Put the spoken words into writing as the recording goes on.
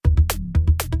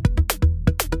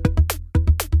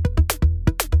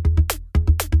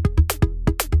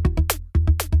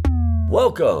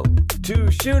Welcome to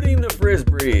Shooting the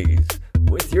Frisbees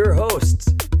with your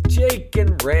hosts, Jake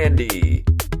and Randy.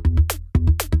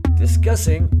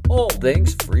 Discussing all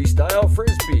things freestyle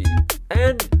frisbee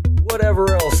and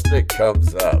whatever else that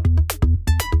comes up.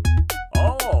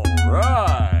 All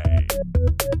right.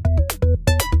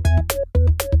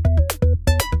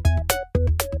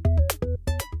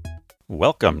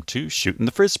 Welcome to Shooting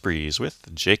the Frisbees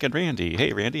with Jake and Randy.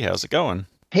 Hey, Randy, how's it going?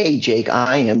 Hey, Jake,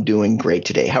 I am doing great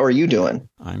today. How are you doing?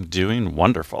 I'm doing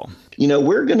wonderful. You know,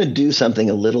 we're going to do something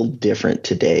a little different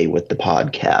today with the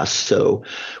podcast. So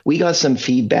we got some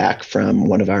feedback from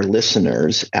one of our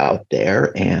listeners out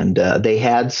there, and they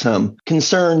had some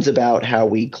concerns about how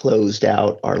we closed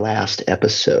out our last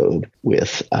episode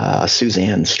with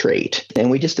Suzanne Straight.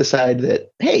 And we just decided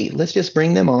that, hey, let's just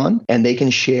bring them on and they can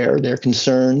share their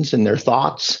concerns and their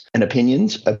thoughts and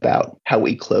opinions about how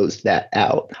we closed that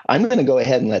out. I'm going to go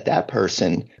ahead and let that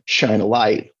person shine a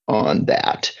light on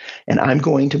that. And I'm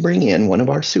going to bring in one of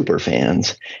our super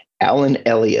fans, Alan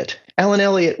Elliott. Alan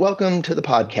Elliott, welcome to the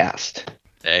podcast.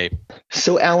 Hey.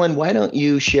 So, Alan, why don't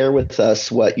you share with us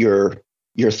what your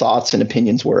thoughts and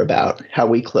opinions were about how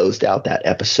we closed out that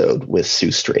episode with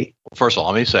Sue Straight? First of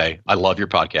all, let me say, I love your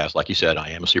podcast. Like you said,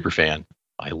 I am a super fan.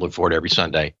 I look forward to every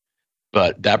Sunday.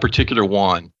 But that particular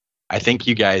one, I think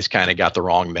you guys kind of got the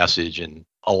wrong message. And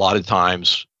a lot of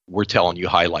times we're telling you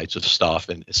highlights of stuff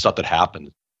and stuff that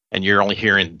happened. And you're only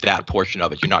hearing that portion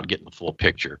of it. You're not getting the full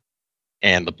picture.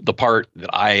 And the part that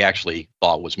I actually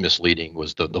thought was misleading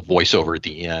was the voiceover at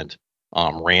the end.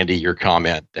 Randy, your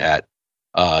comment that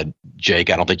Jake,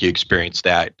 I don't think you experienced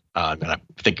that. And I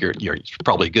think it's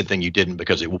probably a good thing you didn't,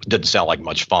 because it didn't sound like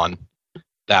much fun.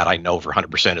 That I know for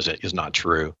 100% is not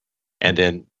true. And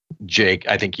then Jake,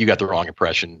 I think you got the wrong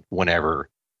impression whenever,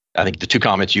 I think the two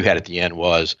comments you had at the end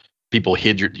was, people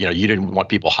hid you didn't want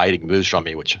people hiding moves from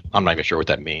me, which I'm not even sure what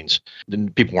that means. Then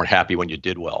people weren't happy when you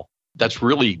did well. That's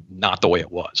really not the way it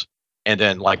was. And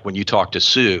then, like, when you talked to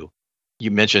Sue,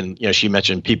 you mentioned, she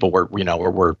mentioned people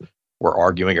were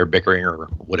arguing or bickering or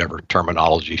whatever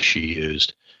terminology she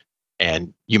used.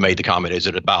 And you made the comment, is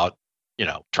it about,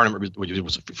 tournament, it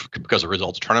was because of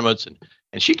results of tournaments?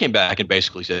 And she came back and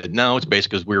basically said, no, it's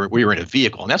basically because we were in a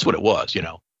vehicle. And that's what it was. You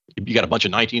got a bunch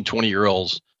of 19,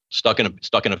 20-year-olds stuck in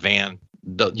a van.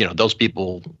 Those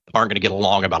people aren't going to get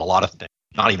along about a lot of things,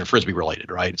 not even frisbee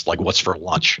related, right? It's like, what's for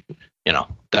lunch,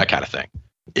 that kind of thing.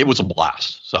 It was a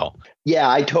blast. So yeah,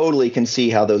 I totally can see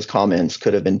how those comments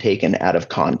could have been taken out of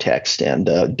context and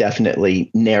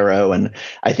definitely narrow. And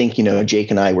I think,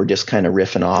 Jake and I were just kind of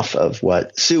riffing off of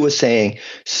what Sue was saying.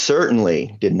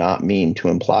 Certainly did not mean to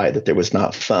imply that there was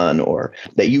not fun or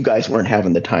that you guys weren't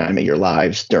having the time of your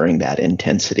lives during that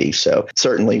intensity. So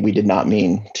certainly we did not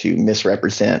mean to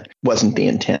misrepresent. Wasn't the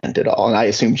intent at all. And I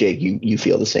assume, Jake, you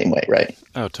feel the same way, right?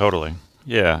 Oh, totally.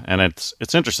 Yeah, and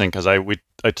it's interesting because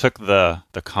I took the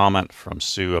comment from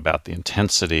Sue about the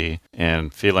intensity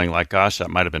and feeling like, gosh,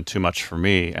 that might have been too much for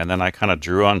me. And then I kind of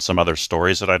drew on some other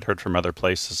stories that I'd heard from other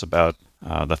places about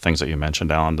the things that you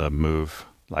mentioned, Alan, the move.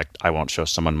 Like, I won't show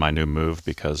someone my new move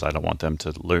because I don't want them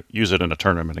to use it in a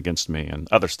tournament against me and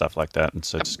other stuff like that. And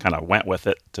so just kind of went with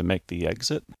it to make the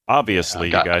exit. Obviously,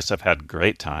 you guys have had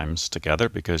great times together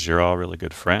because you're all really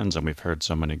good friends and we've heard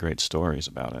so many great stories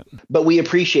about it. But we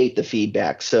appreciate the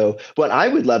feedback. So what I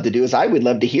would love to do is I would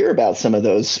love to hear about some of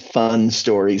those fun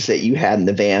stories that you had in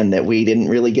the van that we didn't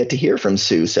really get to hear from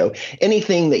Sue. So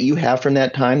anything that you have from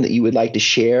that time that you would like to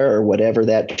share or whatever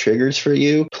that triggers for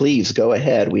you, please go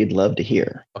ahead. We'd love to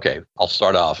hear. Okay, I'll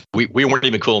start off. We weren't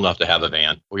even cool enough to have a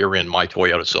van. We were in my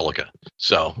Toyota Celica.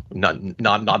 So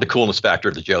not the coolness factor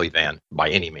of the Joey van by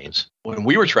any means. When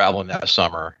we were traveling that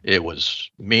summer, it was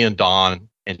me and Don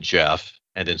and Jeff,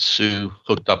 and then Sue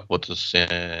hooked up with us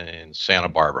in Santa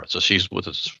Barbara. So she's with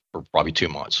us for probably 2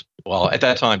 months. Well, at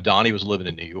that time, Donnie was living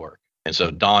in New York. And so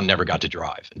Don never got to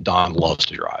drive. Don loves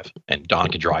to drive, and Don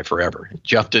can drive forever.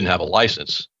 Jeff didn't have a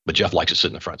license, but Jeff likes to sit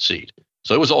in the front seat.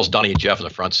 So it was always Donnie and Jeff in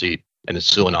the front seat, and then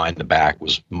Sue and I in the back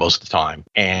was most of the time.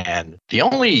 And the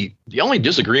only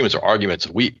disagreements or arguments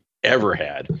that we ever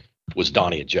had was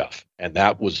Donnie and Jeff. And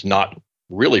that was not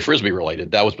really frisbee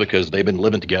related. That was because they've been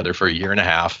living together for a year and a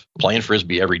half, playing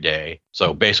frisbee every day.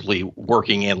 So basically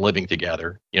working and living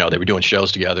together. They were doing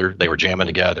shows together. They were jamming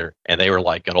together, and they were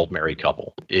like an old married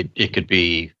couple. It could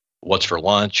be what's for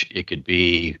lunch. It could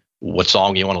be what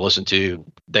song you want to listen to.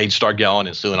 They'd start going,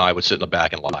 and Sue and I would sit in the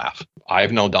back and laugh.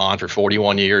 I've known Don for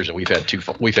 41 years, and we've had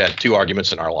two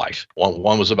arguments in our life.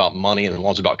 One was about money, and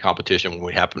one was about competition. When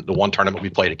we happened, the one tournament we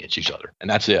played against each other, and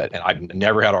that's it. And I've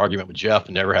never had an argument with Jeff,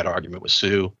 never had an argument with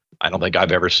Sue. I don't think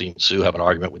I've ever seen Sue have an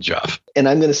argument with Jeff. And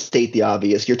I'm going to state the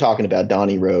obvious. You're talking about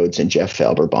Donnie Rhodes and Jeff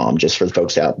Felberbaum, just for the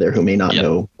folks out there who may not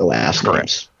know the last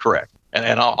names. Correct.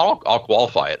 And I'll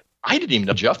qualify it. I didn't even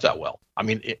know Jeff that well. I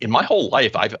mean, in my whole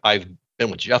life, I've been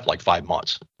with Jeff like 5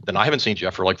 months. Then I haven't seen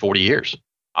Jeff for like 40 years.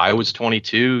 I was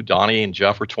 22, Donnie and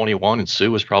Jeff were 21, and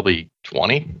Sue was probably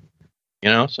 20.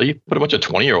 So you put a bunch of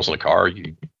 20-year-olds in the car,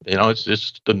 it's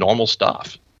just the normal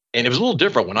stuff. And it was a little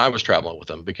different when I was traveling with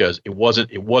them because it wasn't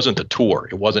the tour.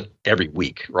 It wasn't every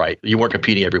week, right? You weren't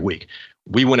competing every week.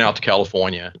 We went out to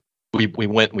California. We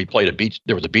went and we played a beach.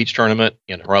 There was a beach tournament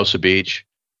in Hermosa Beach.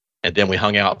 And then we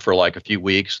hung out for like a few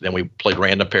weeks. Then we played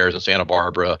random pairs in Santa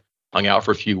Barbara, hung out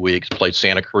for a few weeks, played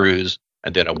Santa Cruz.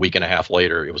 And then a week and a half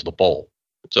later, it was the bowl.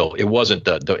 So it wasn't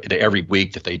the every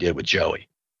week that they did with Joey.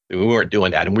 We weren't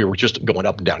doing that. And we were just going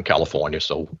up and down California.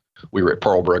 So we were at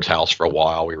Perlberg's house for a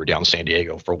while. We were down in San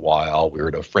Diego for a while. We were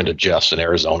at a friend of Jeff's in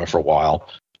Arizona for a while.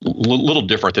 Little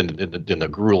different than the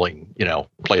grueling,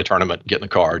 play a tournament, get in the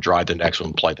car, drive the next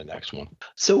one, play the next one.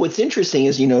 So what's interesting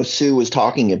is, Sue was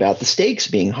talking about the stakes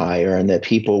being higher and that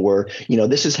people were,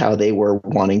 this is how they were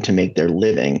wanting to make their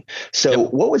living. So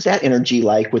What was that energy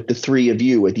like with the three of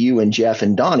you, with you and Jeff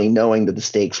and Donnie, knowing that the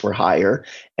stakes were higher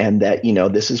and that,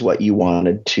 this is what you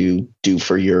wanted to do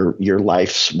for your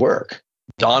life's work?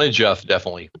 Don and Jeff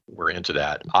definitely were into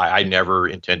that. I never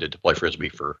intended to play Frisbee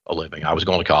for a living. I was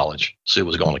going to college. Sue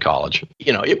was going to college.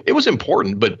 It was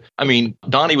important, but I mean,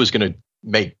 Donnie was going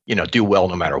to do well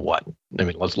no matter what. I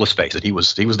mean, let's face it. He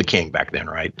was the king back then,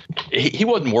 right? He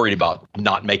wasn't worried about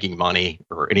not making money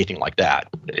or anything like that.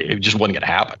 It just wasn't going to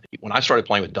happen. When I started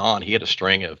playing with Don, he had a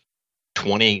string of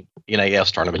 20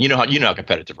 NAS tournaments. You know how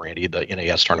competitive, Randy, the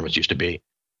NAS tournaments used to be.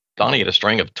 Donnie had a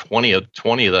string of 20 of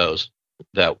those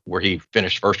where he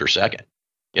finished first or second,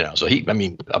 so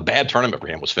a bad tournament for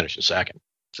him was finishing second.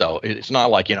 So it's not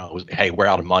like, hey, we're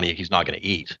out of money, he's not going to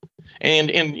eat.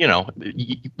 And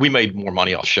we made more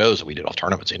money off shows than we did off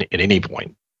tournaments at any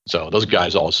point. So those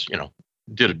guys always,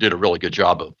 did a really good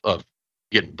job of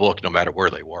getting booked no matter where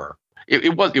they were.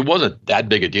 It wasn't that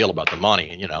big a deal about the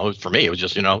money. And, for me, it was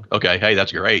just, okay, hey,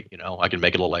 that's great. I can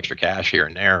make a little extra cash here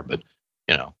and there, but,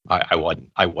 I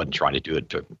wasn't trying to do it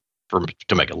to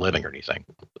make a living or anything.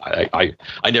 I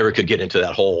never could get into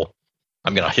that whole,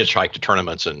 I'm going to hitchhike to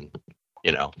tournaments and,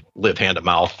 live hand to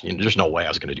mouth. There's no way I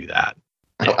was going to do that.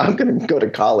 I'm going to go to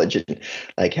college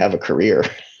and have a career.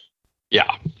 Yeah.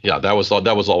 That was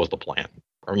always the plan.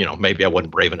 Or, maybe I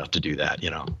wasn't brave enough to do that.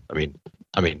 I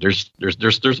mean, there's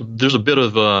a bit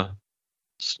of,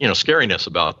 scariness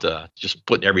about just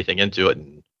putting everything into it.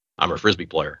 And I'm a Frisbee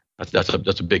player.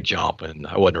 That's a big jump, and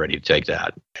I wasn't ready to take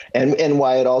that. And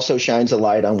why it also shines a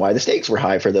light on why the stakes were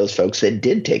high for those folks that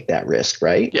did take that risk,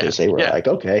 right? Because they were like,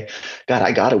 okay, God,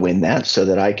 I got to win that so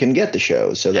that I can get the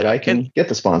shows, so that I can get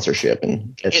the sponsorship,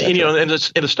 and et cetera. And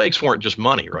the stakes weren't just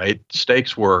money, right?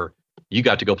 Stakes were you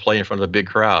got to go play in front of a big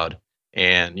crowd,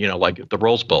 and like the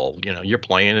Rose Bowl, you're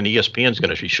playing, and ESPN's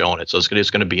going to be showing it, so it's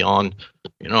going to be on,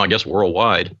 I guess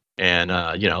worldwide. And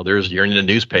you're in the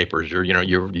newspapers,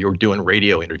 you're doing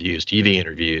radio interviews, TV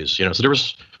interviews, so there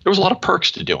was a lot of perks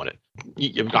to doing it.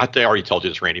 I think I already told you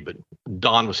this, Randy, but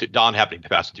Don happened to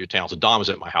be passing through town. So Don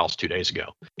was at my house 2 days ago,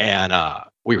 and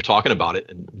we were talking about it.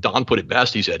 And Don put it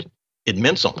best. He said it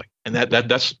meant something, and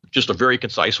that's just a very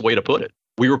concise way to put it.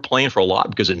 We were playing for a lot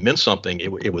because it meant something.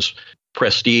 It was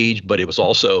prestige, but it was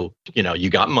also, you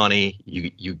got money,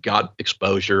 you got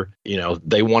exposure,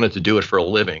 they wanted to do it for a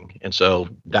living. And so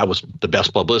that was the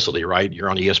best publicity, right? You're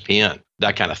on ESPN,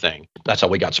 that kind of thing. That's how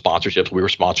we got sponsorships. We were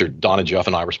sponsored, Don and Jeff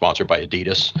and I were sponsored by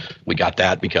Adidas. We got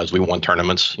that because we won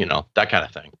tournaments, that kind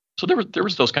of thing. So there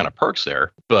was those kind of perks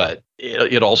there, but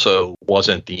it also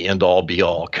wasn't the end all be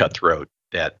all cutthroat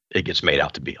that it gets made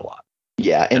out to be a lot.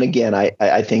 Yeah. And again,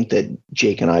 I think that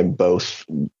Jake and I both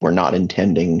were not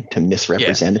intending to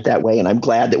misrepresent it that way. And I'm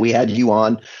glad that we had you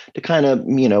on to kind of,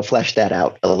 flesh that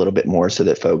out a little bit more so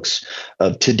that folks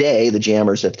of today, the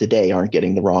jammers of today, aren't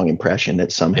getting the wrong impression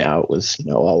that somehow it was,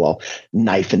 all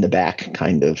knife in the back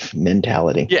kind of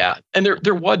mentality. Yeah. And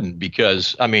there wasn't,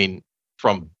 because,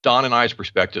 from Don and I's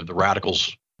perspective, the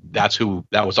Radicals, that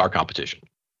was our competition.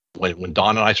 When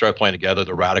Don and I started playing together,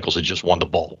 the Radicals had just won the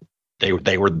bowl. They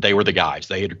were the guys.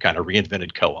 They had kind of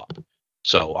reinvented co-op.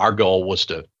 So our goal was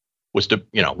to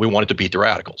we wanted to beat the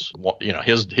Radicals.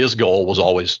 His goal was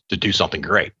always to do something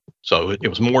great. So it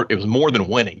was more than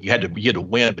winning. You had to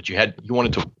win, but you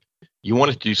wanted to You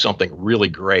wanted to do something really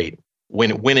great.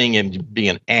 When winning and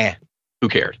being who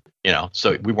cared?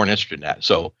 So we weren't interested in that.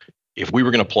 So if we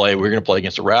were going to play, we were going to play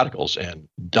against the Radicals. And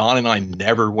Don and I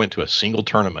never went to a single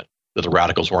tournament that the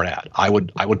Radicals weren't at. I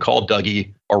would call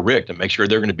Dougie or Rick to make sure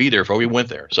they're going to be there before we went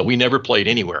there. So we never played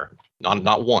anywhere.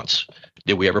 Not once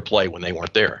did we ever play when they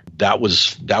weren't there. That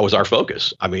was our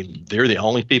focus. I mean, they're the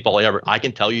only people I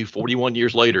can tell you 41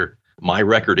 years later, my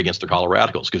record against the Colorado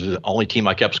Radicals, because it's the only team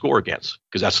I kept score against,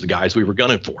 because that's the guys we were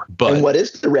gunning for. But and what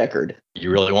is the record?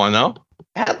 You really want to know?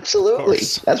 Absolutely.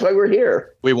 That's why we're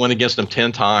here. We went against them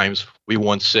 10 times. We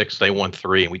won 6. They won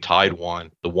 3, and we tied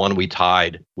 1. The one we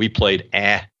tied, we played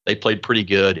They played pretty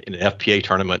good in an FPA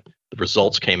tournament. The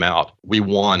results came out. We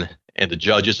won, and the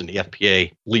judges and the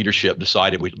FPA leadership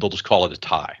decided they'll just call it a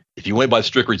tie. If you went by the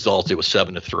strict results, it was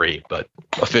 7-3, but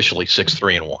officially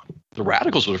 6-3-1. The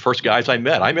Radicals were the first guys I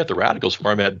met. I met the Radicals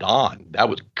before I met Don.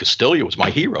 Castilla was my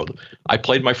hero. I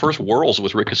played my first Worlds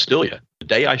with Rick Castilla. The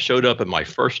day I showed up at my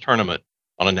first tournament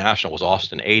on a national was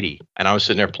Austin 80. And I was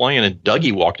sitting there playing, and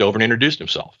Dougie walked over and introduced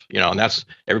himself. And that's,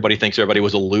 everybody thinks everybody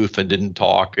was aloof and didn't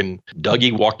talk. And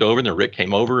Dougie walked over, and then Rick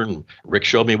came over, and Rick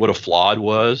showed me what a flawed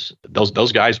was.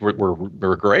 Those guys were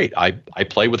great. I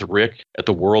played with Rick at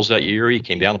the Worlds that year. He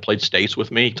came down and played States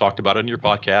with me. He talked about it in your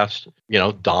podcast.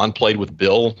 Don played with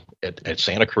Bill at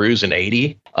Santa Cruz in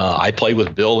 80. I played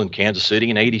with Bill in Kansas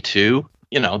City in 82.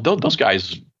 Those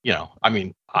guys, I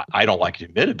mean, I don't like to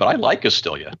admit it, but I like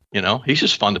Castilla. He's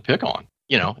just fun to pick on.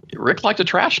 Rick liked to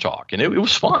trash talk, and it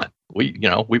was fun. We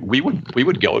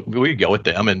would go with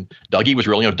them, and Dougie was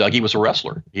really, Dougie was a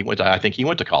wrestler. I think he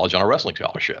went to college on a wrestling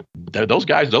scholarship. Those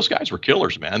guys were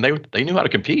killers, man. They knew how to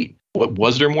compete.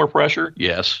 Was there more pressure?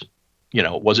 Yes.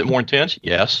 Was it more intense?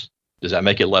 Yes. Does that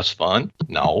make it less fun?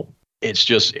 No. It's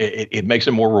just it makes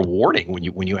it more rewarding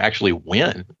when you actually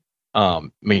win. I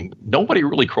mean, nobody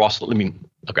really crossed.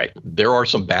 Okay, there are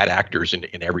some bad actors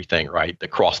in everything, right? That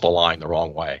cross the line the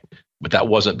wrong way, but that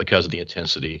wasn't because of the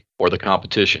intensity or the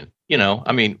competition.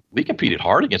 I mean, we competed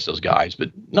hard against those guys,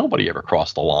 but nobody ever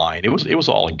crossed the line. It was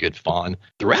all in good fun.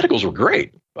 The Radicals were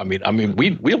great. I mean,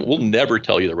 we'll never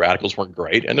tell you the Radicals weren't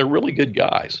great, and they're really good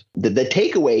guys. The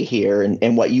takeaway here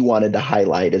and what you wanted to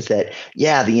highlight is that,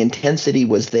 yeah, the intensity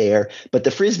was there, but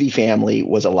the Frisbee family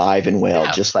was alive and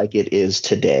well, just like it is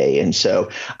today. And so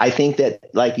I think that,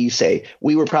 like you say,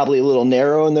 we were probably a little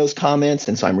narrow in those comments.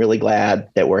 And so I'm really glad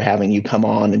that we're having you come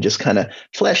on and just kind of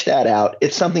flesh that out.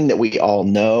 It's something that we all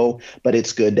know, but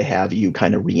it's good to have you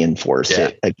kind of reinforce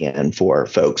it again for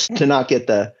folks to not get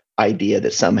the idea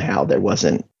that somehow there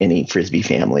wasn't any Frisbee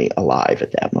family alive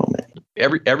at that moment.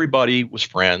 Everybody was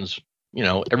friends.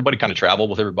 Everybody kind of traveled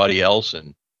with everybody else,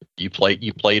 and you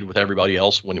played with everybody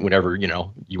else whenever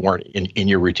you weren't in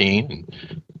your routine,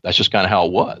 and that's just kind of how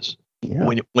it was. Yeah.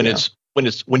 When you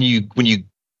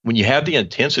have the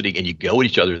intensity and you go at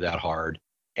each other that hard,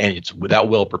 and it's without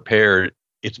well prepared,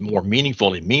 it's more meaningful,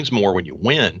 and it means more when you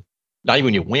win. Not even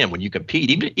when you win, when you compete.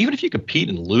 Even if you compete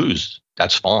and lose,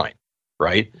 that's fine.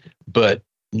 Right. But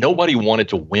nobody wanted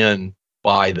to win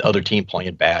by the other team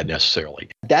playing bad necessarily.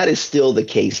 That is still the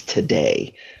case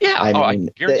today. Yeah. I mean,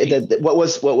 what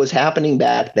was happening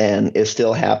back then is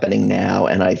still happening now.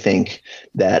 And I think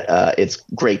that it's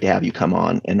great to have you come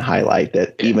on and highlight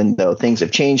that even though things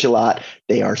have changed a lot,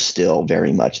 they are still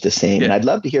very much the same. Yeah. And I'd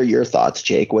love to hear your thoughts,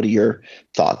 Jake. What are your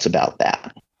thoughts about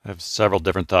that? I have several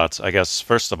different thoughts. I guess,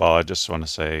 first of all, I just want to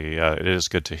say it is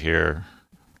good to hear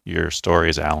your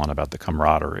stories, Alan, about the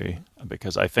camaraderie,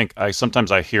 because I think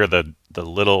sometimes hear the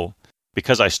little,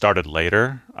 because I started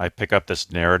later, I pick up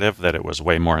this narrative that it was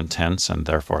way more intense and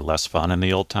therefore less fun in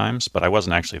the old times, but I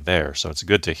wasn't actually there. So it's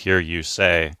good to hear you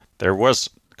say there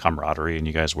was camaraderie and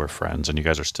you guys were friends and you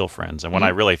guys are still friends. And when I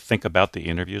really think about the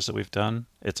interviews that we've done,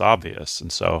 it's obvious.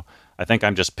 And so I think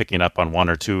I'm just picking up on one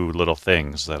or two little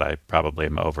things that I probably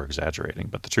am over exaggerating.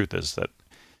 But the truth is that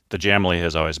the Jamily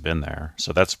has always been there.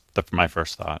 So that's my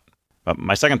first thought. But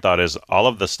my second thought is all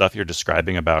of the stuff you're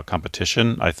describing about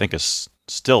competition, I think is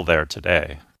still there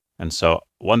today. And so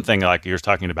one thing, like you're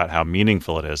talking about how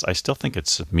meaningful it is, I still think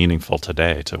it's meaningful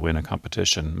today to win a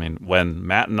competition. I mean, when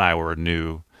Matt and I were a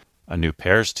new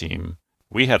pairs team,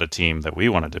 we had a team that we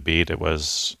wanted to beat. It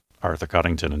was Arthur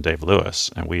Cuddington and Dave Lewis.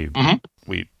 And we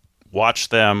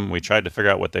watched them. We tried to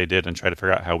figure out what they did and tried to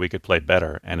figure out how we could play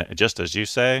better. And just as you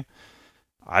say,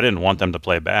 I didn't want them to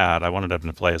play bad. I wanted them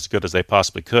to play as good as they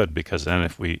possibly could, because then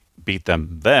if we beat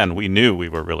them, then we knew we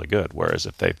were really good. Whereas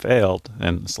if they failed,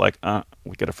 then it's like,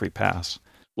 we get a free pass.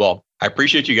 Well, I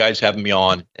appreciate you guys having me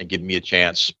on and giving me a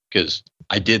chance, because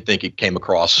I did think it came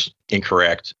across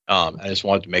incorrect. I just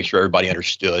wanted to make sure everybody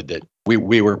understood that we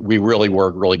really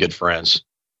were really good friends,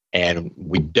 and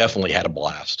we definitely had a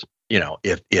blast.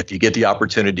 if you get the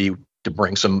opportunity to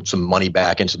bring some money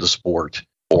back into the sport,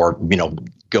 or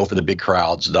go for the big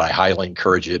crowds, that I highly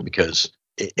encourage it, because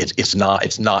it's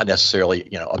not necessarily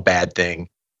a bad thing.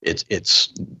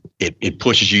 It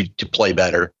pushes you to play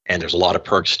better, and there's a lot of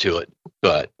perks to it.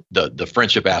 But the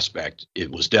friendship aspect,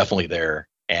 it was definitely there,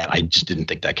 and I just didn't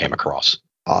think that came across.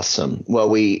 Awesome. Well,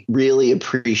 we really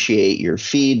appreciate your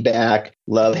feedback.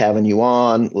 Love having you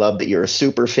on. Love that you're a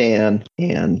super fan.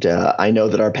 And I know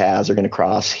that our paths are going to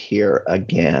cross here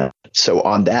again. So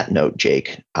on that note,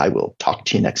 Jake, I will talk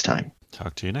to you next time.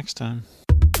 Talk to you next time.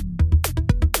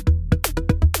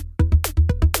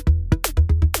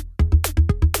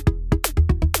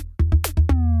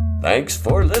 Thanks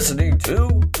for listening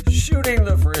to Shooting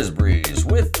the Frisbees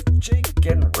with Jake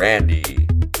and Randy.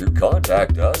 To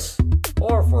contact us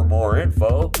or for more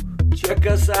info, check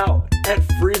us out at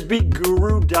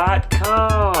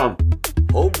frisbeeguru.com.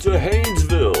 Home to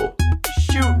Haynesville,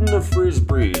 shooting the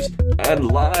Frisbees,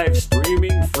 and live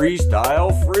streaming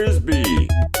freestyle frisbee.